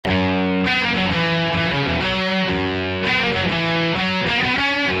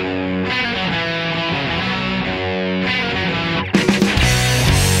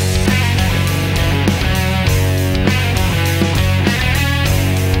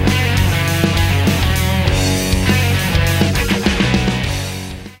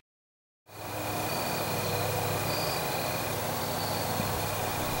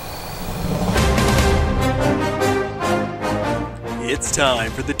It's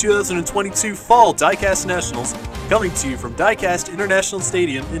time for the 2022 Fall Diecast Nationals, coming to you from Diecast International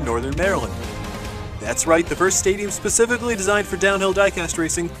Stadium in Northern Maryland. That's right, the first stadium specifically designed for downhill diecast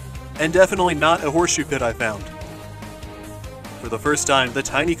racing, and definitely not a horseshoe pit I found. For the first time, the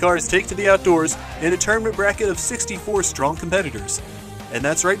tiny cars take to the outdoors in a tournament bracket of 64 strong competitors. And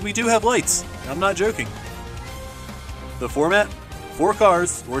that's right, we do have lights. I'm not joking. The format? 4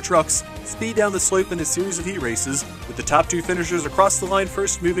 cars, or trucks, speed down the slope in a series of heat races, with the top 2 finishers across the line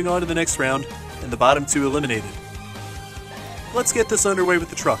first moving on to the next round, and the bottom 2 eliminated. Let's get this underway with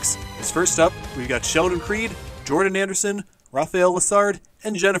the trucks. As first up, we've got Sheldon Creed, Jordan Anderson, Raphael Lessard,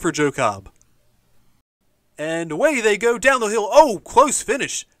 and Jennifer Jo Cobb. And away they go down the hill. Oh, close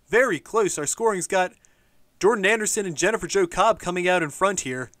finish. Very close. Our scoring's got Jordan Anderson and Jennifer Jo Cobb coming out in front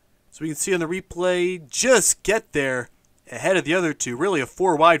here. So we can see on the replay, just get there ahead of the other two. Really a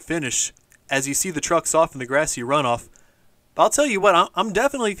 4-wide finish as you see the trucks off in the grassy runoff. But I'll tell you what, I'm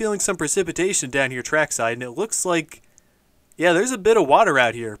definitely feeling some precipitation down here trackside, and it looks like, yeah, there's a bit of water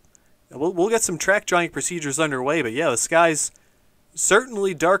out here. We'll get some track drying procedures underway, but yeah, the sky's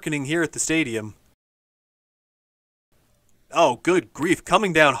certainly darkening here at the stadium. Oh, good grief,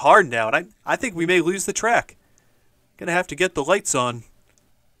 coming down hard now, and I think we may lose the track. Gonna have to get the lights on.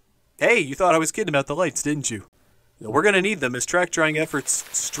 Hey, you thought I was kidding about the lights, didn't you? We're gonna need them as track drying efforts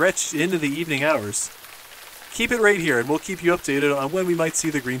stretch into the evening hours. Keep it right here, and we'll keep you updated on when we might see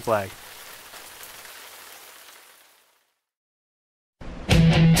the green flag.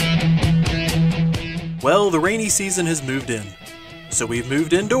 Well, the rainy season has moved in. So we've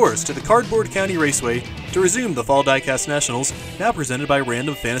moved indoors to the Cardboard County Raceway to resume the Fall Diecast Nationals, now presented by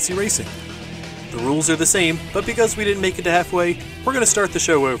Random Fantasy Racing. The rules are the same, but because we didn't make it to halfway, we're going to start the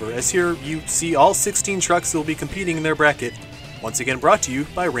show over, as here you see all 16 trucks that will be competing in their bracket, once again brought to you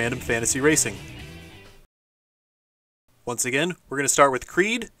by Random Fantasy Racing. Once again, we're going to start with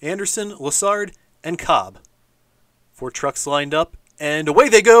Creed, Anderson, Lessard, and Cobb. 4 trucks lined up, and away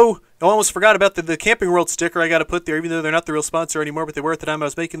they go! I almost forgot about the Camping World sticker I got to put there, even though they're not the real sponsor anymore, but they were at the time I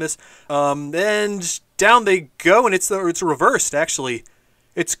was making this. And down they go, and it's reversed, actually.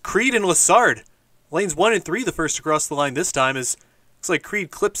 It's Creed and Lessard. Lanes 1 and 3 the first to cross the line this time, as looks like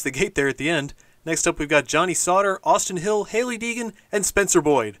Creed clips the gate there at the end. Next up, we've got Johnny Sauter, Austin Hill, Haley Deegan, and Spencer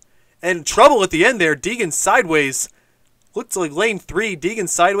Boyd. And trouble at the end there, Deegan sideways. Looks like lane 3, Deegan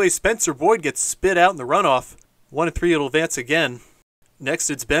sideways, Spencer Boyd gets spit out in the runoff. 1 and 3 it'll advance again. Next,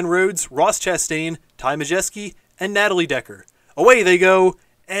 it's Ben Rhodes, Ross Chastain, Ty Majeski, and Natalie Decker. Away they go,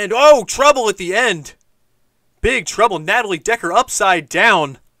 and oh, trouble at the end. Big trouble, Natalie Decker upside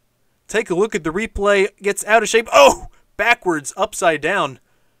down. Take a look at the replay, gets out of shape. Oh, backwards, upside down,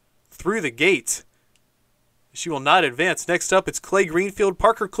 through the gate. She will not advance. Next up, it's Clay Greenfield,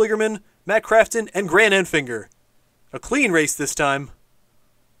 Parker Kligerman, Matt Crafton, and Grant Enfinger. A clean race this time.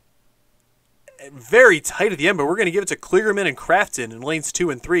 Very tight at the end, but we're going to give it to Kligerman and Crafton in lanes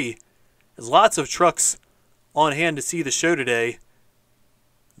 2 and 3. There's lots of trucks on hand to see the show today.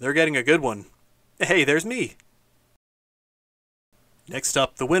 They're getting a good one. Hey, there's me. Next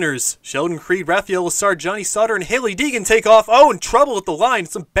up, the winners. Sheldon Creed, Raphael Lessard, Johnny Sauter, and Haley Deegan take off. Oh, and trouble at the line.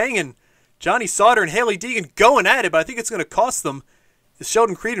 Some banging. Johnny Sauter and Haley Deegan going at it, but I think it's going to cost them. It's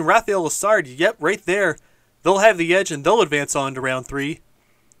Sheldon Creed and Raphael Lessard. Yep, right there. They'll have the edge, and they'll advance on to round 3.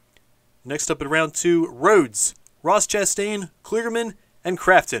 Next up in round 2, Rhodes, Ross Chastain, Kligerman, and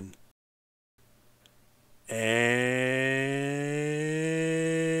Crafton. And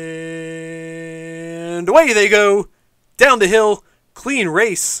away they go, down the hill, clean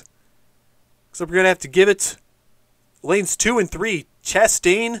race. Except we're going to have to give it lanes 2 and 3,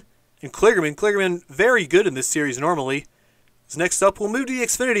 Chastain and Kligerman. Kligerman very good in this series normally. So next up, we'll move to the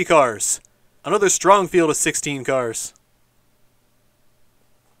Xfinity cars. Another strong field of 16 cars.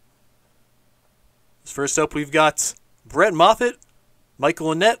 First up, we've got Brett Moffitt,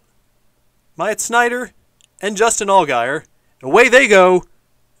 Michael Annette, Myatt Snyder, and Justin Allgaier. Away they go.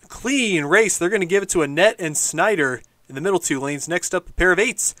 Clean race. They're going to give it to Annette and Snyder in the middle 2 lanes. Next up, a pair of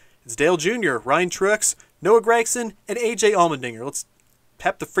 8s. It's Dale Jr., Ryan Truex, Noah Gregson, and A.J. Allmendinger. Let's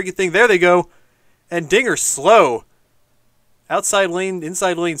pep the freaking thing. There they go. And Dinger slow. Outside lane,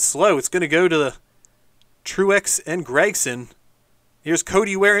 inside lane slow. It's going to go to the Truex and Gregson. Here's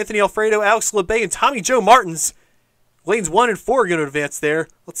Cody Ware, Anthony Alfredo, Alex LeBay, and Tommy Joe Martins. Lanes 1 and 4 are going to advance there.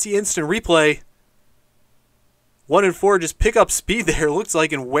 Let's see instant replay. 1 and 4 just pick up speed there, looks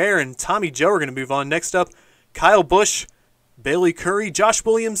like, and Ware and Tommy Joe are going to move on. Next up, Kyle Busch, Bailey Curry, Josh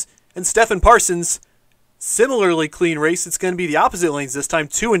Williams, and Stephen Parsons. Similarly clean race. It's going to be the opposite lanes this time,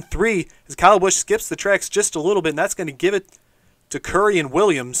 2 and 3, as Kyle Busch skips the tracks just a little bit, and that's going to give it to Curry and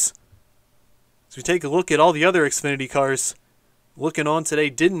Williams. As we take a look at all the other Xfinity cars, looking on today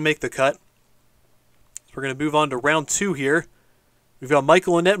didn't make the cut. So we're going to move on to round 2 here. We've got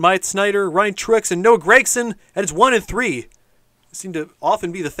Michael Annette, Myatt Snyder, Ryan Truex, and Noah Gragson, and it's 1 and 3. They seem to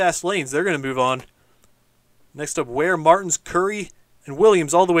often be the fast lanes. They're going to move on. Next up, Ware, Martins, Curry, and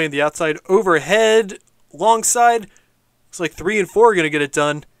Williams all the way on the outside. Overhead, long side. Looks like 3 and 4 are going to get it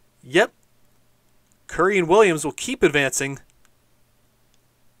done. Yep. Curry and Williams will keep advancing.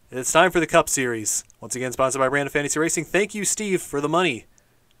 And it's time for the Cup Series. Once again, sponsored by Random Fantasy Racing. Thank you, Steve, for the money.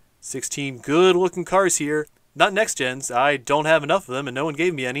 16 good-looking cars here. Not next gens. I don't have enough of them, and no one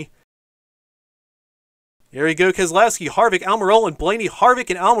gave me any. There we go. Keselowski, Harvick, Almirola, and Blaney. Harvick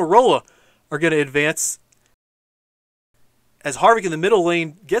and Almirola are going to advance. As Harvick in the middle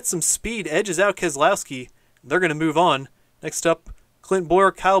lane gets some speed, edges out Keselowski. They're going to move on. Next up, Clint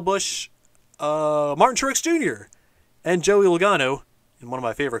Boyer, Kyle Busch, Martin Truex Jr., and Joey Logano in one of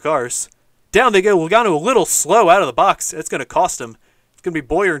my favorite cars. Down they go. Logano a little slow out of the box. It's going to cost him. It's going to be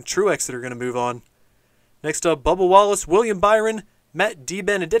Boyer and Truex that are going to move on. Next up, Bubba Wallace, William Byron, Matt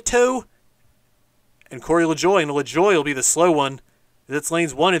DiBenedetto, and Corey LaJoie. And LaJoie will be the slow one. That's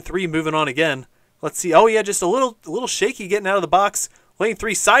lanes 1 and 3 moving on again. Let's see. Oh, yeah, just a little shaky getting out of the box. Lane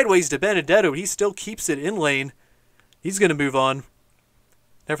 3 sideways to Benedetto. He still keeps it in lane. He's going to move on.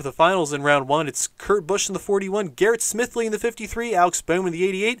 Now for the finals in round 1, it's Kurt Busch in the 41, Garrett Smithley in the 53, Alex Bowman in the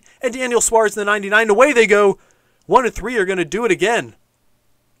 88, and Daniel Suarez in the 99. Away they go. 1 and 3 are going to do it again.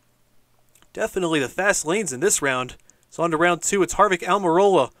 Definitely the fast lanes in this round. So on to round 2, it's Harvick,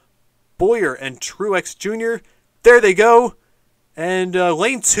 Almirola, Boyer, and Truex Jr. There they go. And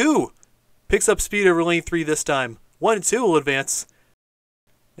lane 2 picks up speed over lane 3 this time. 1 and 2 will advance.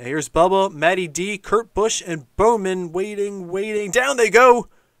 Now here's Bubba, Matty D, Kurt Busch, and Bowman waiting. Down they go.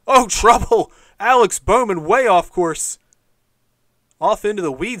 Oh, trouble. Alex Bowman way off course. Off into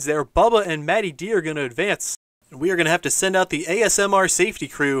the weeds there. Bubba and Matty D are going to advance. And we are going to have to send out the ASMR safety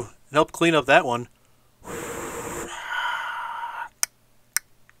crew and help clean up that one.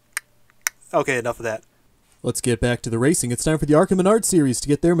 Okay, enough of that. Let's get back to the racing. It's time for the Arkham Menard series to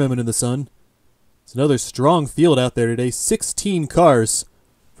get their moment in the sun. It's another strong field out there today. 16 cars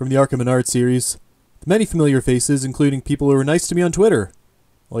from the Arkham Menard series. With many familiar faces, including people who were nice to me on Twitter,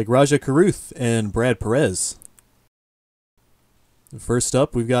 like Raja Karuth and Brad Perez. First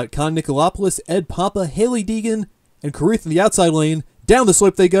up, we've got Con Nicolopoulos, Ed Papa, Haley Deegan, and Karuth in the outside lane. Down the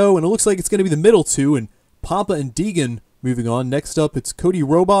slope they go, and it looks like it's going to be the middle two, and Papa and Deegan moving on. Next up, it's Cody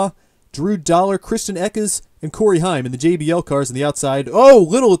Robaugh, Drew Dollar, Christian Eckes, and Corey Heim in the JBL cars on the outside. Oh,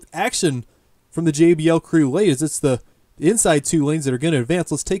 little action from the JBL crew late as it's the inside 2 lanes that are going to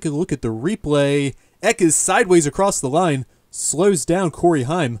advance. Let's take a look at the replay. Eckes sideways across the line, slows down Corey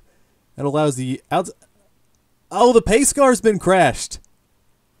Heim. That allows the out. Oh, the pace car's been crashed.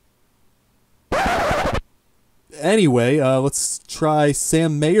 Anyway, let's try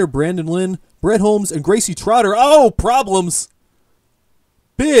Sam Mayer, Brandon Lynn, Brett Holmes, and Gracie Trotter. Oh, problems!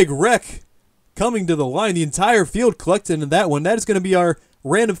 Big wreck coming to the line. The entire field collected in that one. That is going to be our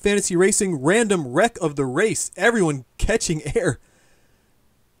Random Fantasy Racing random wreck of the race. Everyone catching air.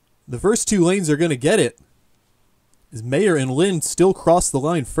 The first 2 lanes are going to get it. As Mayer and Lynn still cross the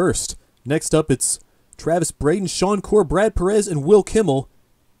line first. Next up, it's Travis Braden, Sean Core, Brad Perez, and Will Kimmel.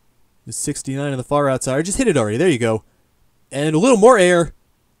 The 69 on the far outside. I just hit it already. There you go. And a little more air.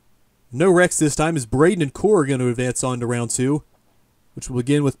 No wrecks this time as Braden and Core are going to advance on to round 2, which will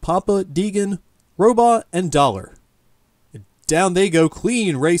begin with Papa, Deegan, Robaugh, and Dollar. And down they go.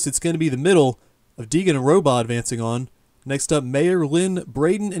 Clean race. It's going to be the middle of Deegan and Robaugh advancing on. Next up, Mayer, Lynn,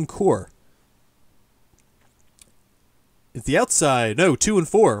 Braden, and Core. It's the outside. No, 2 and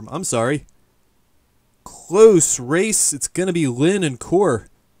 4. I'm sorry. Close race. It's going to be Lynn and Core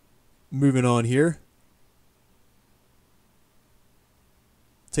moving on here.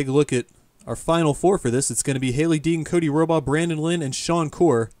 Take a look at our final 4 for this. It's going to be Haley Deegan, Cody Robaugh, Brandon Lynn, and Sean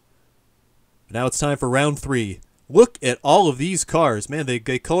Core. Now it's time for round 3. Look at all of these cars. Man, they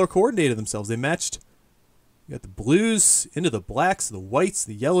color coordinated themselves. They matched. You got the blues into the blacks, the whites,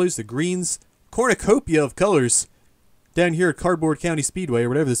 the yellows, the greens. Cornucopia of colors down here at Cardboard County Speedway, or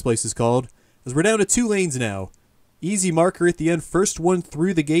whatever this place is called. As we're down to 2 lanes now. Easy marker at the end. First one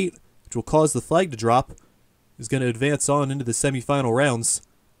through the gate, which will cause the flag to drop, is going to advance on into the semifinal rounds.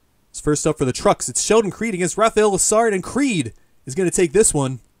 It's first up for the trucks. It's Sheldon Creed against Rafael Lessard, and Creed is going to take this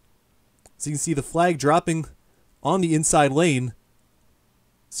one. So you can see the flag dropping on the inside lane.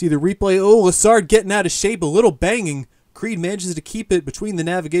 See the replay. Oh, Lessard getting out of shape, a little banging. Creed manages to keep it between the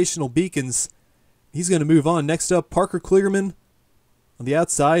navigational beacons. He's going to move on. Next up, Parker Kligerman on the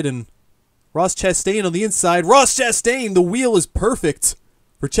outside, and Ross Chastain on the inside. Ross Chastain, the wheel is perfect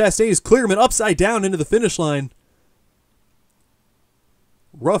for Chastain as Kligerman upside down into the finish line.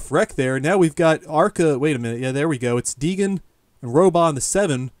 rough wreck there. Now we've got Arca. Wait a minute. Yeah, there we go. It's Deegan and Roba on the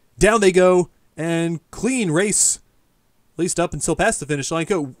 7. Down they go, and clean race, at least up until past the finish line.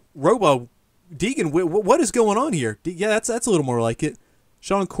 Go Roba, Deegan. What is going on here? Yeah, that's a little more like it.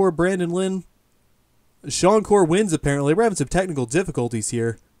 Sean Core, Brandon Lynn. Sean Core wins, apparently. We're having some technical difficulties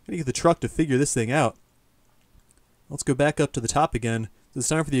here. Gotta get the truck to figure this thing out. Let's go back up to the top again. It's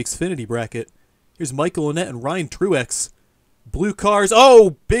time for the Xfinity bracket. Here's Michael Annette and Ryan Truex. Blue cars.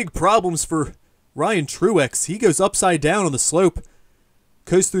 Oh, big problems for Ryan Truex. He goes upside down on the slope.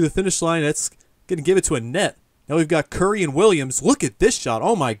 Goes through the finish line. That's going to give it to Annette. Now we've got Curry and Williams. Look at this shot.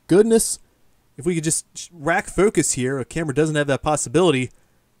 Oh, my goodness. If we could just rack focus here. A camera doesn't have that possibility.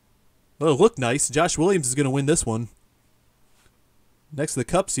 Well, it'll look nice. Josh Williams is going to win this one. Next to the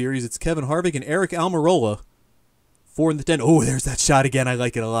Cup Series, it's Kevin Harvick and Eric Almirola. 4 in the 10. Oh, there's that shot again. I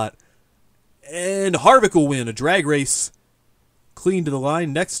like it a lot. And Harvick will win a drag race. Clean to the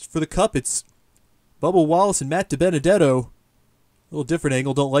line. Next for the Cup, it's Bubba Wallace and Matt DiBenedetto. A little different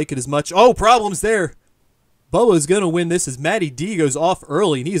angle. Don't like it as much. Oh, problems there. Bubba is going to win this as Matty D goes off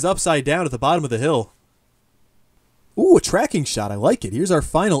early, and he's upside down at the bottom of the hill. Ooh, a tracking shot. I like it. Here's our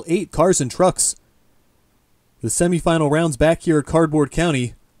final 8 cars and trucks. The semifinal rounds back here at Cardboard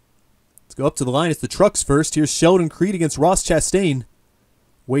County. Let's go up to the line. It's the trucks first. Here's Sheldon Creed against Ross Chastain.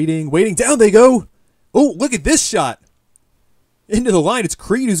 Waiting. Down they go. Oh, look at this shot. Into the line. It's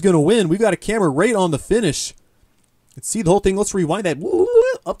Creed who's going to win. We've got a camera right on the finish. Let's see the whole thing. Let's rewind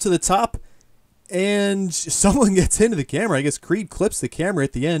that up to the top. And someone gets into the camera. I guess Creed clips the camera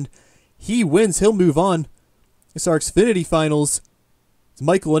at the end. He wins. He'll move on. It's our Xfinity Finals. It's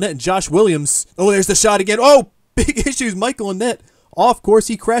Michael Annette and Josh Williams. Oh, there's the shot again. Oh, big issues. Michael Annette. Off course,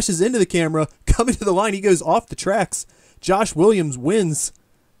 he crashes into the camera. Coming to the line, he goes off the tracks. Josh Williams wins.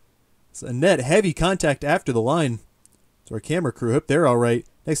 It's Annette, heavy contact after the line. So our camera crew, hope they're all right.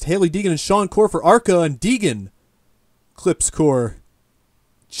 Next, Haley Deegan and Sean Core for Arca, and Deegan clips Core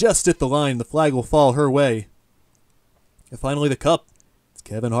just at the line. The flag will fall her way. And finally, the Cup. It's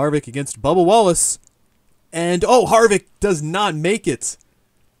Kevin Harvick against Bubba Wallace. And, oh, Harvick does not make it.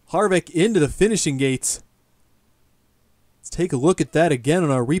 Harvick into the finishing gates. Let's take a look at that again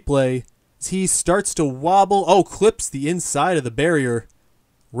on our replay. As he starts to wobble. Oh, clips the inside of the barrier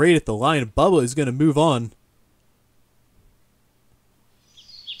right at the line. Bubba is going to move on.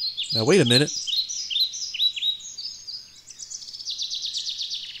 Now, wait a minute.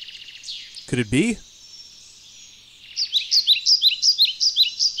 Could it be?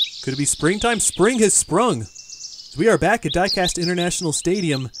 Could it be springtime? Spring has sprung. We are back at Diecast International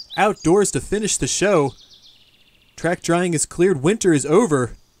Stadium, outdoors to finish the show. Track drying is cleared. Winter is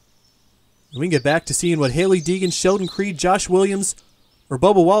over. And we can get back to seeing what Haley Deegan, Sheldon Creed, Josh Williams, or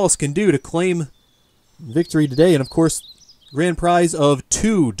Bubba Wallace can do to claim victory today. And, of course, grand prize of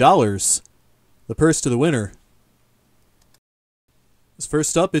 $2. The purse to the winner.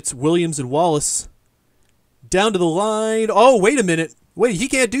 First up, it's Williams and Wallace. Down to the line. Oh, wait a minute. Wait, he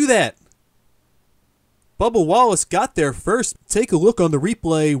can't do that. Bubba Wallace got there first. Take a look on the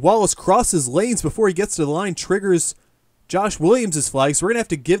replay. Wallace crosses lanes before he gets to the line, triggers Josh Williams' flag. So we're going to have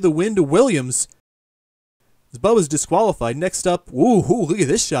to give the win to Williams. As Bubba's disqualified. Next up, ooh, look at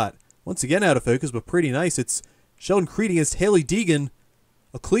this shot. Once again out of focus, but pretty nice. It's Sheldon Creed against Haley Deegan.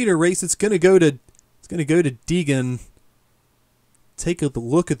 A cleaner race. It's going to go to Deegan. Take a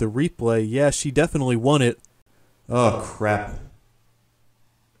look at the replay. Yeah, she definitely won it. Oh, crap.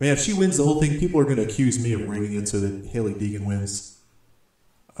 Man, if she wins the whole thing, people are going to accuse me of rigging it so that Haley Deegan wins.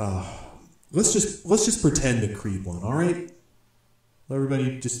 Let's just pretend that Creed won, all right? Let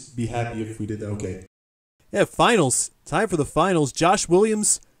everybody just be happy if we did that. Okay. Yeah, finals. Time for the finals. Josh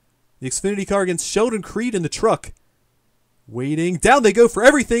Williams, the Xfinity car against Sheldon Creed in the truck. Waiting. Down they go for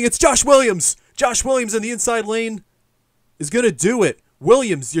everything. It's Josh Williams. Josh Williams in the inside lane is going to do it.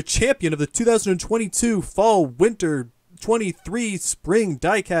 Williams, your champion of the 2022 Fall, Winter, 23 Spring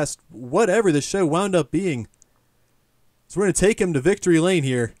Diecast, whatever the show wound up being. So we're going to take him to victory lane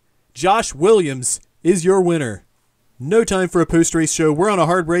here. Josh Williams is your winner. No time for a post-race show. We're on a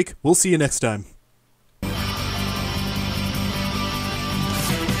hard break. We'll see you next time.